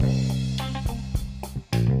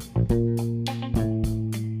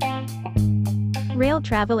Rail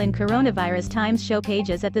travel in coronavirus times show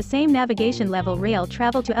pages at the same navigation level rail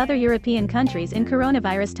travel to other European countries in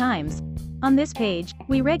coronavirus times. On this page,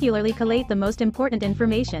 we regularly collate the most important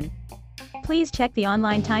information. Please check the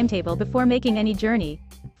online timetable before making any journey.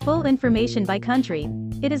 Full information by country.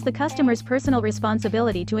 It is the customer's personal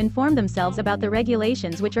responsibility to inform themselves about the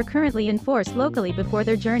regulations which are currently in force locally before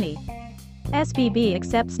their journey. SBB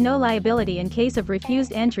accepts no liability in case of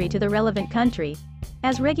refused entry to the relevant country.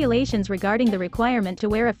 As regulations regarding the requirement to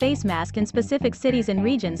wear a face mask in specific cities and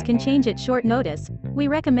regions can change at short notice, we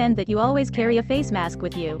recommend that you always carry a face mask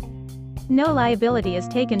with you. No liability is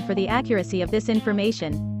taken for the accuracy of this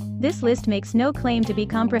information. This list makes no claim to be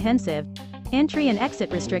comprehensive. Entry and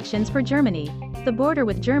exit restrictions for Germany. The border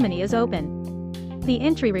with Germany is open. The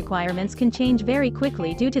entry requirements can change very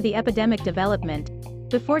quickly due to the epidemic development.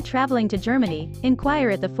 Before traveling to Germany, inquire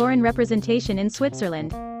at the foreign representation in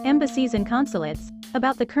Switzerland, embassies and consulates,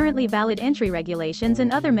 about the currently valid entry regulations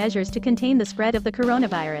and other measures to contain the spread of the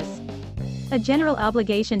coronavirus. A general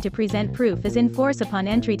obligation to present proof is in force upon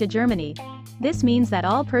entry to Germany. This means that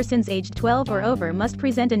all persons aged 12 or over must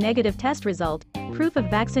present a negative test result. Proof of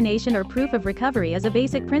vaccination or proof of recovery is a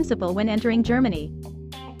basic principle when entering Germany.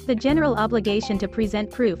 The general obligation to present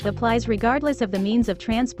proof applies regardless of the means of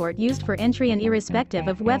transport used for entry and irrespective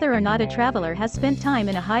of whether or not a traveler has spent time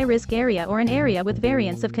in a high-risk area or an area with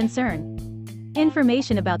variants of concern.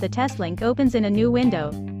 Information about the test link opens in a new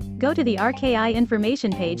window. Go to the RKI information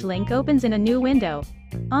page link opens in a new window.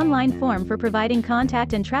 Online form for providing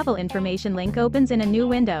contact and travel information link opens in a new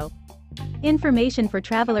window. Information for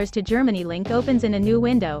travelers to Germany link opens in a new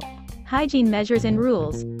window. Hygiene measures and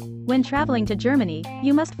rules. When traveling to Germany,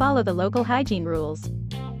 you must follow the local hygiene rules.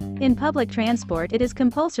 In public transport, it is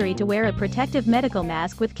compulsory to wear a protective medical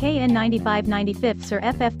mask with KN95 95 or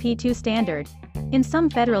FFP2 standard. In some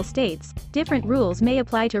federal states, different rules may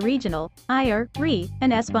apply to regional, IR, RE,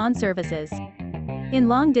 and S-Bahn services. In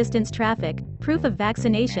long-distance traffic, proof of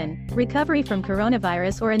vaccination, recovery from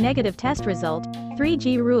coronavirus or a negative test result,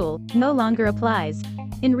 3G rule, no longer applies.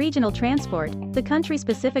 In regional transport, the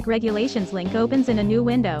country-specific regulations link opens in a new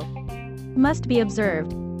window. Must be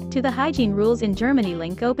observed. To the hygiene rules in Germany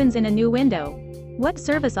link opens in a new window. What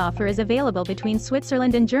service offer is available between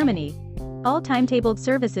Switzerland and Germany? All timetabled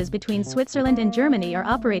services between Switzerland and Germany are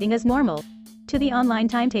operating as normal. To the online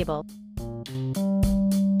timetable.